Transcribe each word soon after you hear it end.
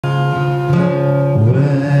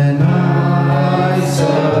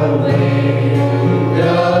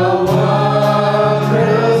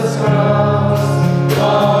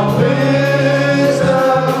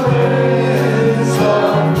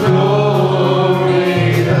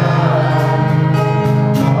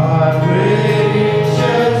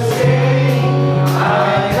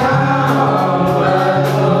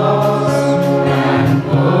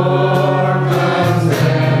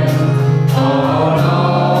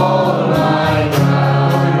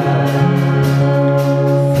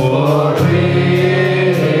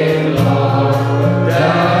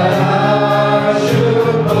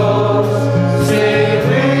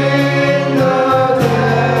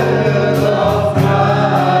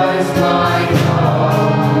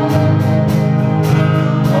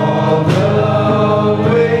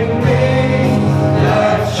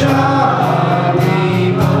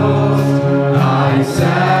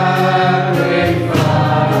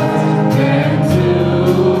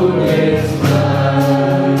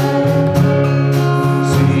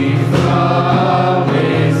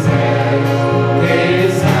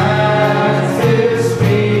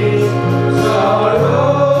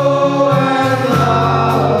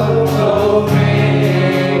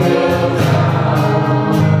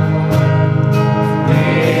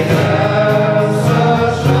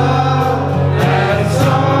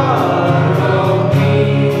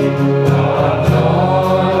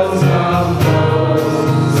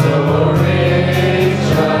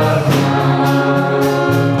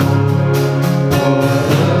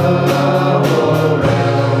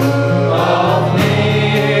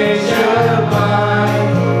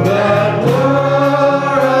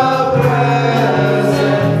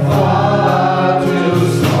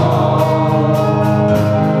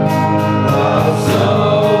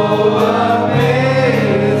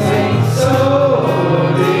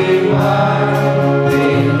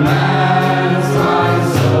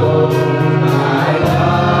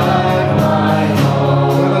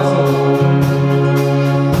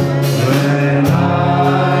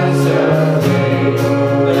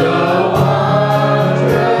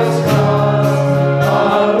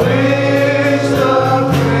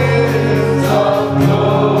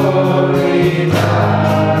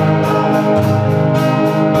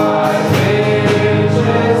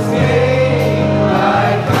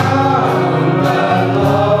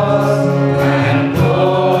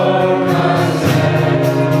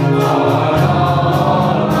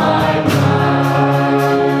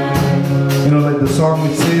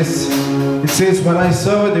says, when I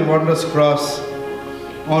serve the wondrous cross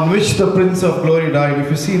on which the Prince of Glory died.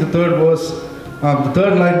 If you see the third verse, the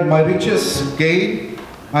third line, my riches gain,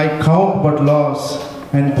 I count but loss,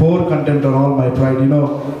 and pour content on all my pride. You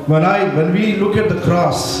know, when we look at the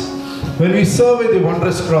cross, when we survey the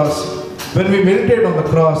wondrous cross, when we meditate on the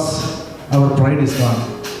cross, our pride is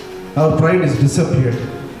gone. Our pride is disappeared.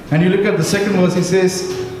 And you look at the second verse, he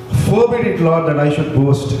says, forbid it, Lord, that I should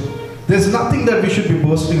boast. There's nothing that we should be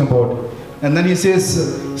boasting about. And then he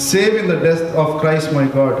says, save in the death of Christ my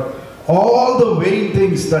God. All the vain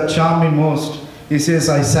things that charm me most, he says,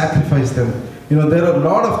 I sacrifice them. You know, there are a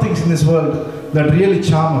lot of things in this world that really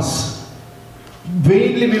charm us.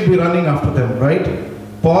 Vainly we'll be running after them, right?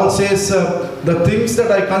 Paul says, the things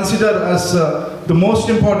that I consider as the most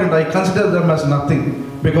important, I consider them as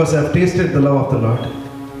nothing, because I have tasted the love of the Lord.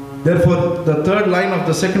 Therefore, the third line of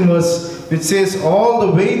the second verse, which says, all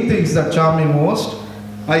the vain things that charm me most,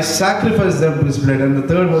 I sacrifice them to his blood. And the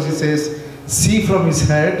third verse, he says, see from his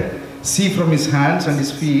head, see from his hands and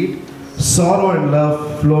his feet, sorrow and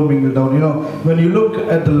love flow mingled down. You know, when you look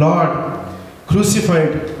at the Lord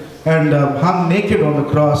crucified and hung naked on the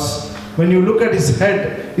cross, when you look at his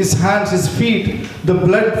head, his hands, his feet, the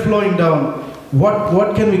blood flowing down,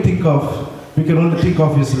 what can we think of? We can only think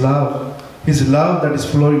of his love that is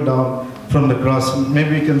flowing down from the cross.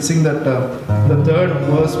 Maybe we can sing that, the third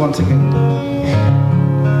verse once again.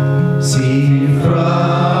 See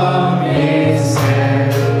from his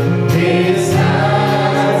head, his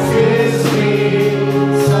hands, his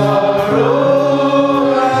feet,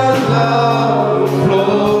 sorrow and love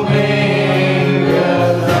flow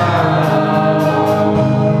mingled down.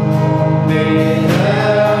 They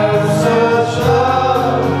have such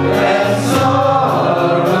love and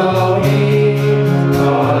sorrow in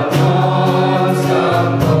God once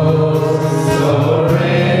composed, so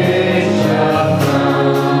rich and proud.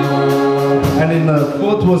 And in the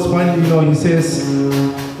fourth verse, finally, you know, he says,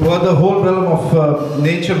 were the whole realm of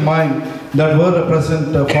nature mine, that were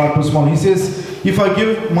represent far too small. He says, if I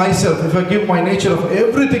give myself, if I give my nature of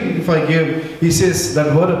everything, if I give, he says,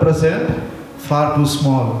 that were represent far too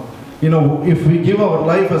small. You know, if we give our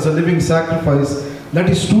life as a living sacrifice, that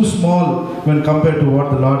is too small when compared to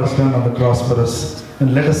what the Lord has done on the cross for us.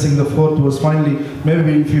 And let us sing the fourth verse. Finally,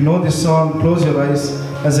 maybe if you know this song, close your eyes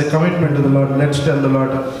as a commitment to the Lord. Let's tell the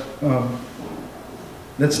Lord.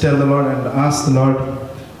 Let's tell the Lord and ask the Lord.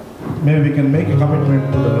 Maybe we can make a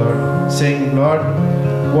commitment to the Lord, saying, Lord,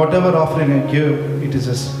 whatever offering I give, it is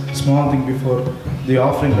a small thing before the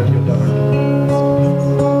offering that you've done.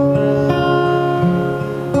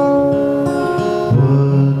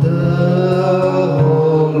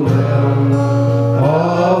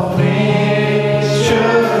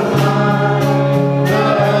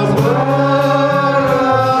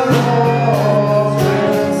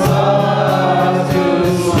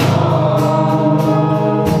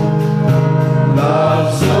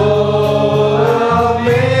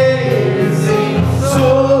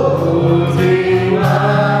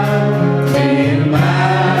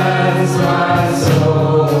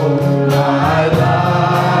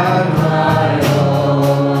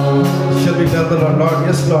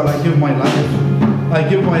 Lord, I give my life. I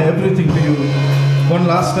give my everything to you. One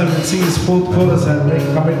last time we'll sing this fourth chorus and make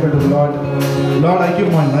a commitment to the Lord. Lord, I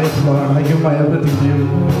give my life, Lord. I give my everything to you.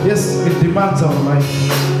 Yes, it demands our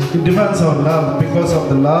life. It demands our love because of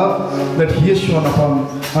the love that He has shown upon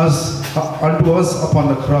us, unto us upon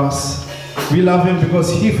the cross. We love Him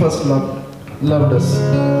because He first loved us.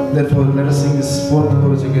 Therefore, let us sing this fourth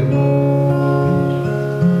chorus again.